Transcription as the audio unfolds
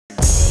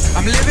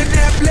I'm living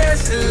that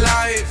blessed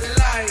life.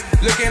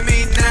 Look at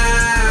me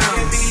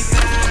now.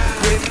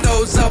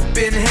 Windows up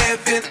in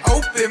heaven,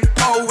 open,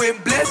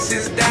 pouring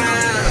blessings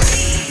down.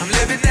 I'm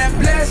living that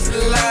blessed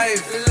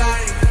life.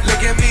 Look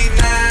at me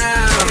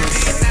now.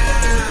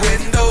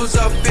 Windows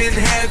up in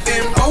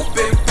heaven,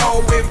 open,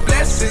 pouring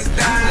blessings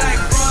down.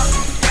 Like front,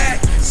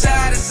 back,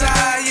 side to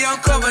side, yeah,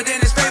 I'm covered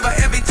in His favor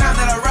every time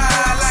that I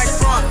ride. Like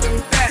front,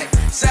 back,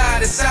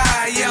 side to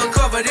side, yeah, I'm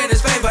covered in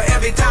His favor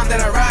every time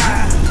that I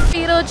ride.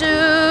 Beetlejuice.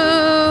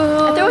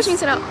 I thought watching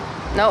it out.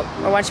 Nope,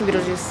 we're watching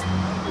Beetlejuice.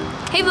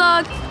 Hey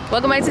vlog,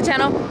 welcome back to the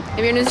channel. If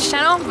you're new to this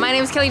channel, my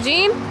name is Kelly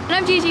Jean. And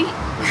I'm Gigi.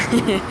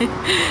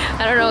 I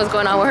don't know what's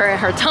going on with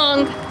her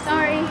tongue.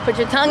 Sorry. Put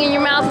your tongue in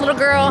your mouth, little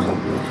girl.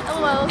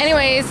 LOL.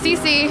 Anyways,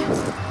 Cece.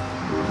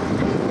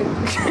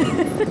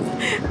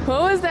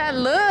 What was that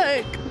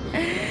look?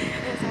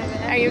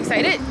 Are you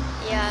excited?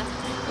 Yeah.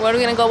 What are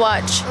we gonna go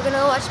watch? We're gonna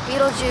go watch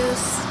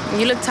Beetlejuice.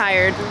 You look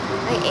tired.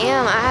 I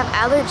am. I have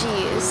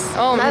allergies.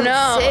 Oh I'm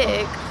no.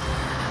 sick.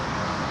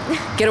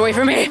 Get away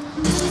from me.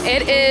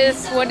 It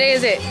is, what day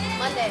is it?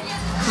 Monday.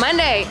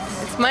 Monday.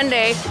 It's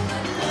Monday.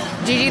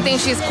 Gigi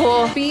thinks she's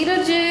cool.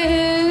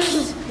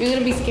 Beetlejuice. You're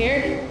gonna be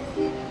scared?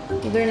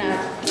 You better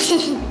not.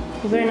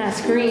 You better not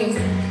scream.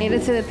 Made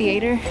it to the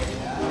theater.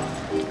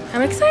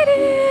 I'm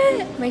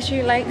excited. Make sure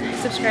you like,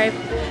 subscribe,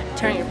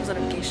 turn on your post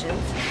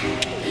notifications.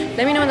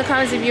 Let me know in the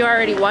comments if you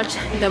already watched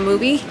the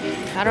movie.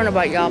 I don't know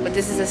about y'all, but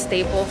this is a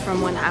staple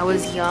from when I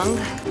was young.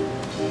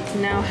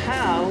 Now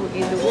how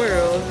in the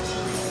world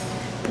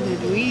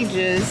did we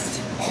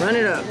just run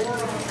it up?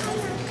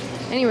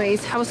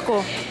 Anyways, how was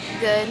school?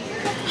 Good.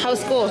 How was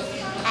school?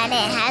 I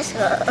didn't have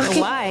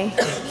school. Why?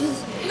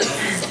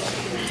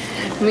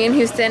 Me and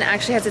Houston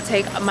actually had to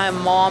take my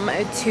mom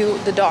to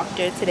the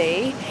doctor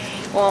today.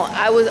 Well,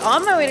 I was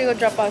on my way to go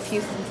drop off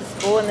Houston to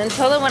school, and then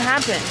tell them what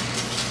happened.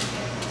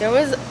 There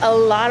was a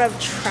lot of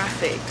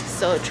traffic.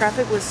 So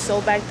traffic was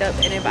so backed up,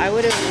 and if I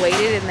would have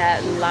waited in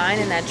that line,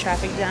 in that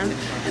traffic jam,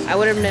 I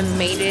would have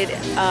made it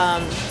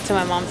to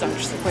my mom's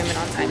doctor's appointment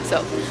on time.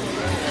 So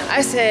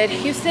I said,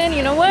 Houston,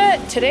 you know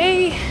what?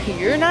 Today,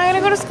 you're not gonna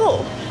go to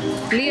school.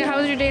 Leah, how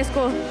was your day at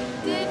school?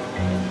 Good.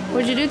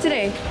 What'd you do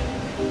today?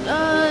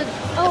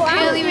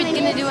 Apparently we're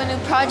gonna do a new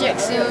project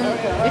soon,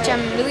 which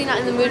I'm really not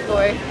in the mood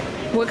for.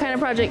 What kind of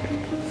project?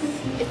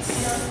 It's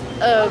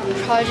a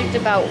project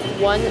about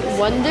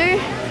wonder.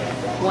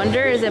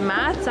 Wonder? Is it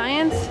math,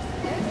 science,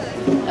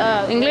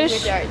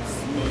 English? Language arts.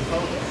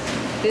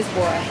 This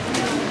boy.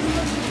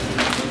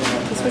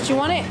 This what you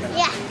wanted?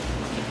 Yeah.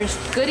 There's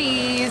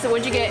goodies.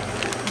 What'd you get?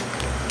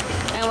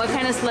 And what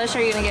kind of slush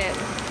are you gonna get?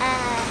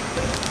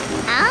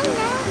 I don't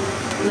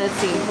know. Let's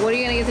see. What are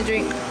you gonna get to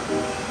drink?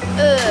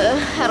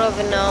 I don't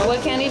even know.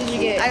 What candy did you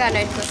get? I got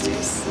Nerd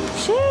Clusters.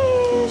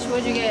 Sheesh.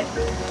 What'd you get?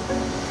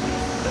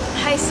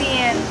 High C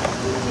and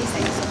these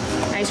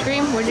things. Ice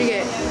cream? What'd you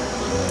get?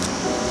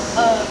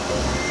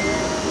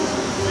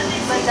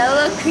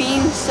 Vanilla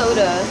cream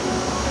soda.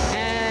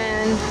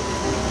 And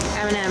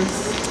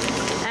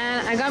M&M's.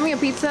 And I got me a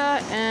pizza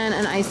and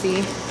an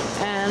icy.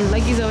 And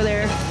Lucky's over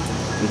there.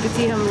 You can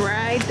see him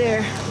right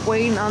there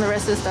waiting on the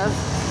rest of the stuff.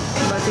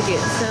 I'm about to get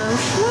some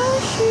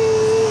slushy.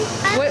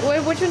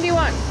 Which one do you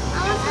want? I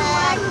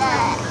want the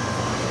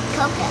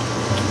Coke.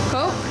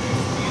 Coke?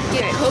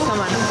 Okay, Coke. come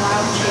on.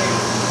 Wild cherry.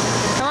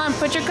 Come on,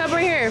 put your cup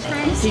right here.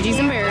 Gigi's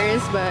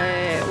embarrassed,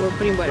 but we're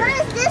putting butter.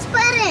 What is this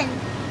button?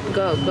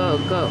 Go, go,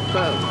 go,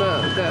 go, go,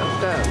 go,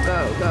 go, go,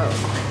 go.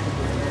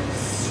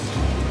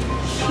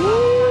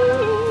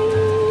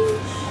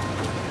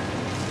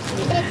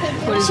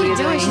 What is she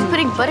doing? She's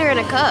putting butter in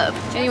a cup.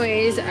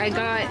 Anyways, I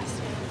got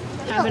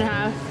half and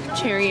half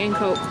cherry and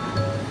Coke.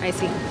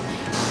 Icy.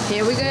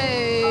 Here we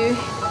go.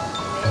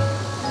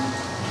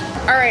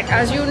 Alright,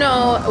 as you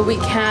know, we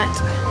can't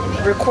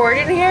record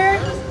in here,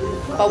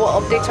 but we'll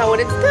update y'all when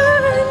it's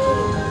done.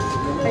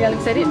 Are y'all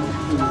excited?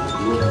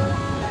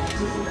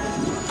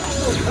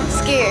 I'm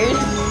scared.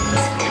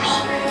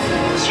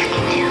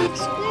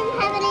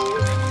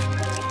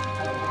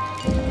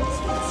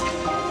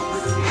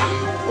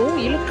 Oh,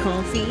 you look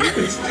comfy.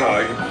 It's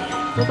time.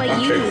 What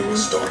about you? A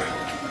story.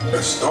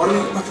 A story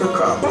of your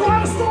car. A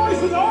lot of stories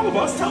with all of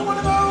us. Tell one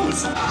of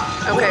those.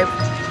 Okay,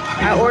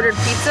 I ordered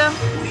pizza,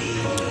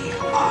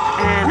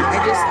 and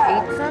I just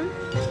ate some.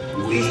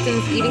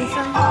 Houston's eating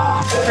some.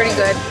 It's pretty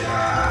good.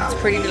 It's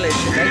pretty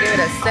delicious. I give it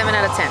a 7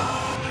 out of 10.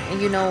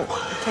 And you know,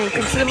 can you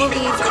come to the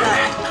movies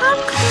without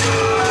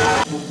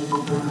popcorn?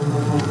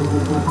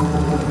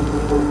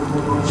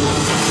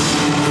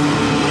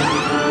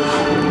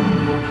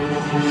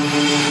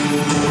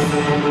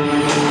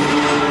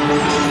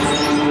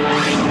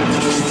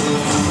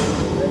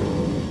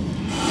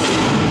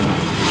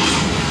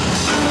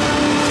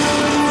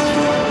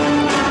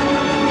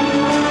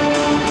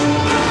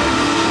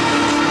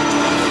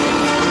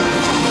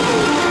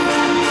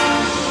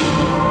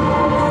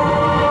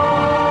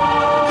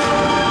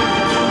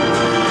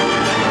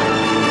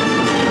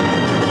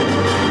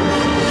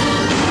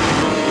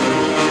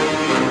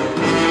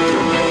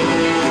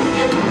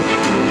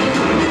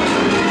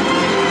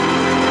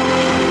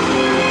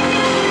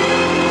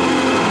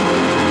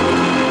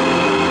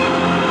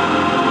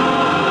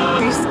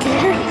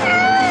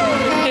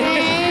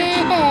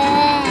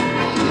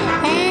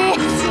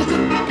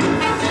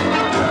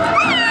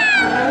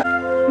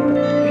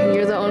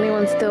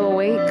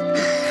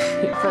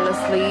 He fell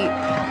asleep.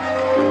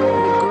 The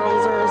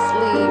girls are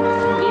asleep.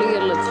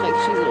 Leah looks like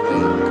she's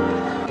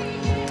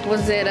awake.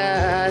 Was it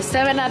a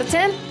 7 out of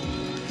 10?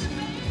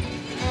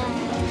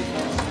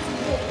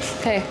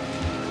 Okay.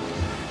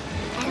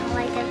 I don't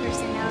like that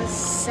person that was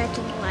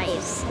sucking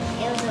lives.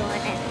 It was a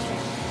 1 out of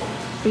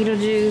 10.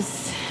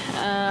 Beetlejuice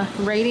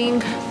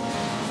rating.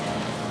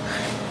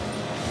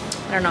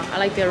 I don't know. I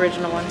like the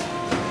original one.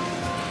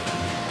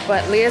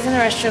 But Leah's in the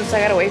restroom, so I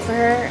gotta wait for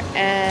her.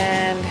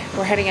 And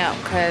we're heading out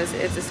because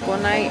it's a school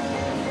night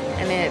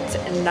and it's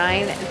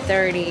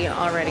 9:30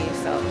 already.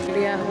 So,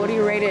 Leah, what do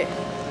you rate it?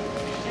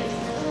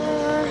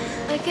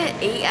 Like an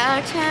 8 out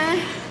of 10.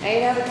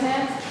 8 out of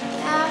 10?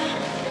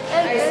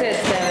 I said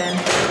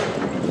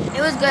 7.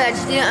 It was good. I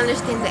just didn't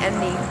understand the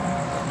ending.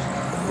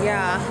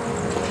 Yeah.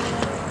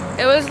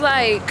 It was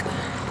like,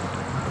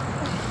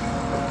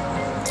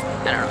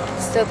 I don't know.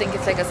 Still think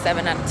it's like a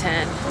 7 out of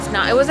 10. It's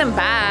not. It wasn't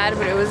bad,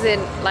 but it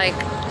wasn't like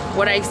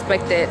what I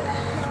expected.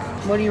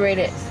 What do you rate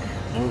it?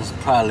 It was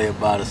probably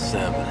about a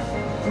 7.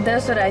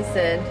 That's what I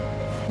said.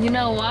 You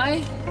know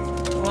why?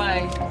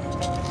 Why?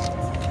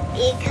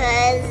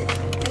 Because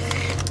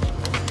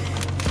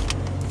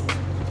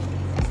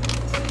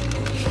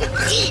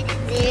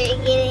they're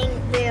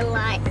getting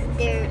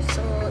their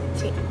soul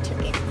taken.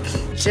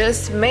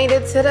 Just made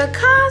it to the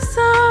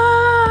casa.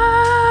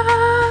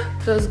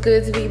 Feels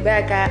good to be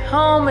back at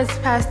home. It's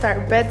past our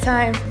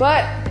bedtime,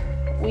 but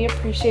we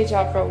appreciate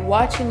y'all for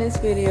watching this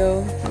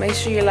video. Make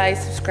sure you like,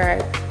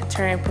 subscribe, and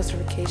turn on post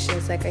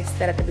notifications like I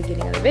said at the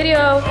beginning of the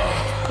video.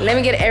 Let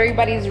me get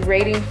everybody's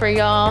rating for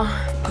y'all.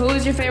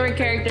 Who's your favorite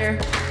character?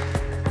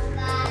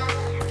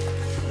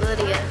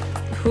 Lydia.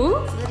 Who?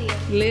 Lydia.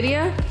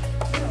 Lydia?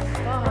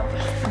 Bob.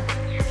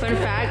 Fun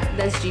fact,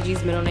 that's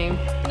Gigi's middle name.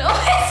 No,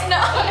 it's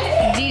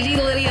not. Gigi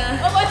Lydia.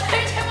 Oh, I thought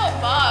you were talking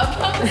about Bob.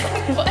 I was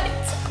like, what?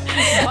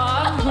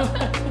 Bob?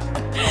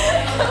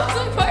 I was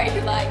like, why are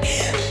you like,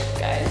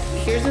 guys?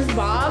 Here's his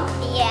Bob.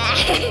 Yeah.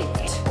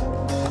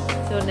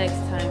 Till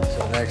next time.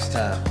 Till next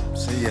time.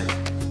 See ya.